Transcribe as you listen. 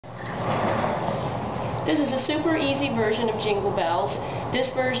This is a super easy version of Jingle Bells. This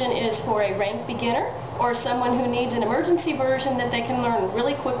version is for a rank beginner or someone who needs an emergency version that they can learn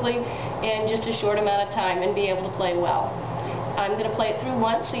really quickly in just a short amount of time and be able to play well. I'm going to play it through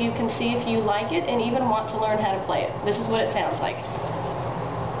once so you can see if you like it and even want to learn how to play it. This is what it sounds like.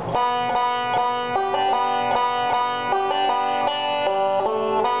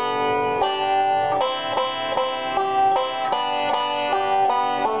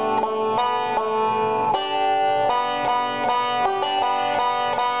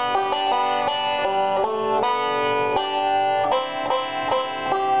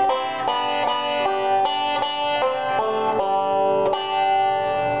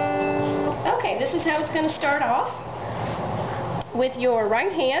 This is how it's going to start off. With your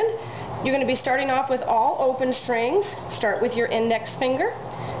right hand, you're going to be starting off with all open strings. Start with your index finger.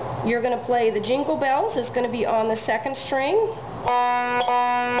 You're going to play the Jingle Bells. It's going to be on the second string.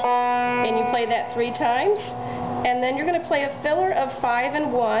 And you play that 3 times. And then you're going to play a filler of 5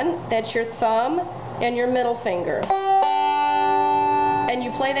 and 1. That's your thumb and your middle finger. And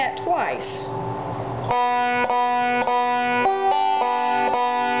you play that twice.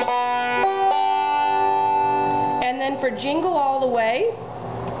 And then for Jingle All the Way,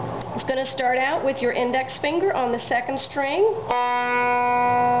 it's going to start out with your index finger on the second string,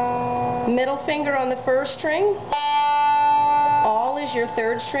 middle finger on the first string, all is your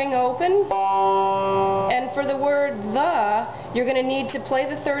third string open, and for the word the, you're going to need to play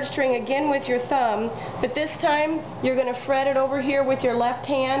the third string again with your thumb, but this time you're going to fret it over here with your left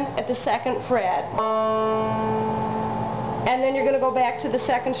hand at the second fret. And then you're going to go back to the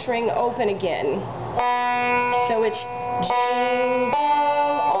second string open again. So it's Jingle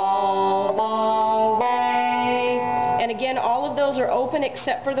all the way. And again, all of those are open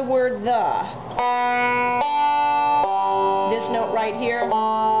except for the word the. This note right here.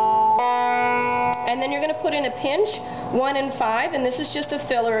 And then you're going to put in a pinch, 1 and 5, and this is just a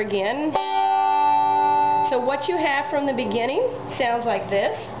filler again. So what you have from the beginning sounds like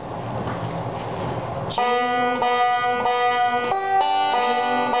this. Jingle bells,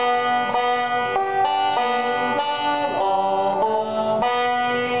 jingle bells, jingle all the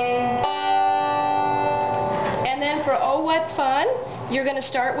way. And then for Oh What Fun, you're going to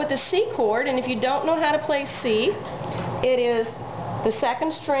start with a C chord, and if you don't know how to play C, it is the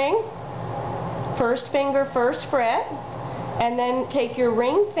second string, first finger, first fret, and then take your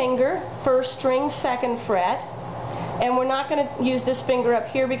ring finger, first string, second fret. And we're not going to use this finger up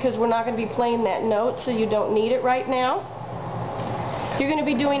here because we're not going to be playing that note, so you don't need it right now. You're going to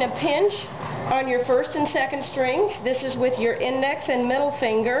be doing a pinch on your first and second strings. This is with your index and middle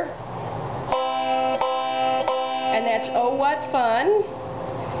finger. And that's Oh What Fun.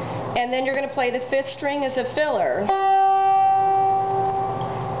 And then you're going to play the 5th string as a filler.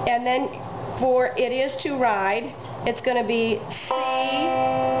 And then for It Is to Ride, it's going to be C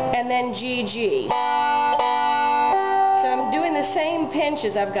and then G, G. So I'm doing the same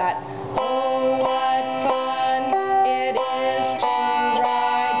pinches. I've got Oh, what fun it is to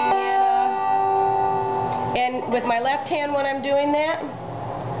ride in a... And with my left hand when I'm doing that,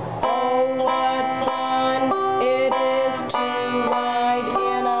 oh, what fun it is to ride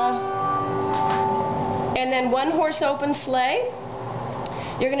in a... And then one horse open sleigh.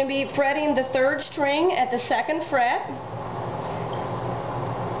 You're going to be fretting the 3rd string at the 2nd fret.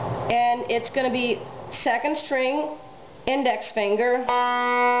 And it's going to be 2nd string, index finger,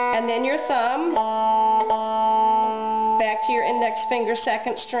 and then your thumb, back to your index finger,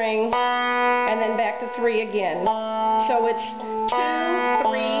 2nd string, and then back to 3 again. So it's 2,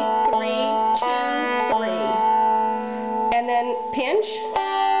 3, 3, 2, 3. And then pinch.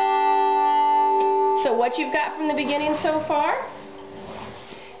 So what you've got from the beginning so far?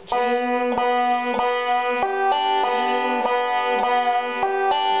 Jingle bells,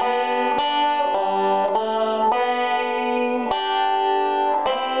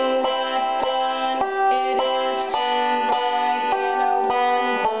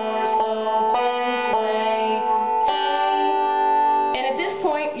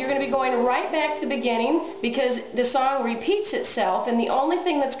 going right back to the beginning because the song repeats itself, and the only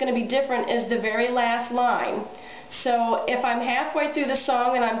thing that's going to be different is the very last line. So if I'm halfway through the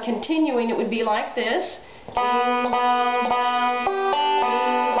song and I'm continuing, it would be like this. Jingle bells,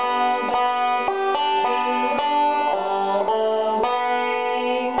 jingle bells, jingle all the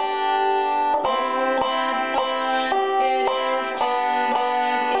way. Oh, what fun it is to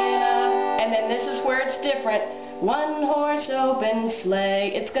ride in a... And then this is where it's different. One horse open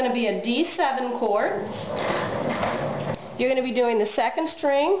sleigh. It's going to be a D7 chord. You're going to be doing the 2nd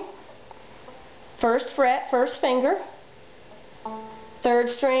string, 1st fret, 1st finger, 3rd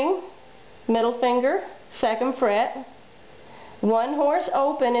string, middle finger, 2nd fret. 1 horse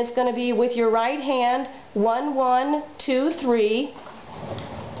open is going to be with your right hand, 1, 1, 2, 3.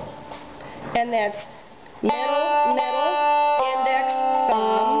 And that's middle, middle, index,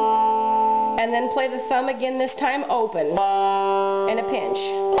 thumb. And then play the thumb again, this time open. And a pinch.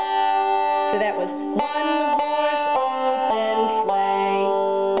 So that was 1 horse open sleigh.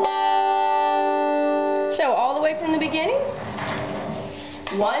 So all the way from the beginning.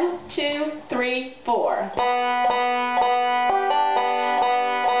 1, 2, 3, 4.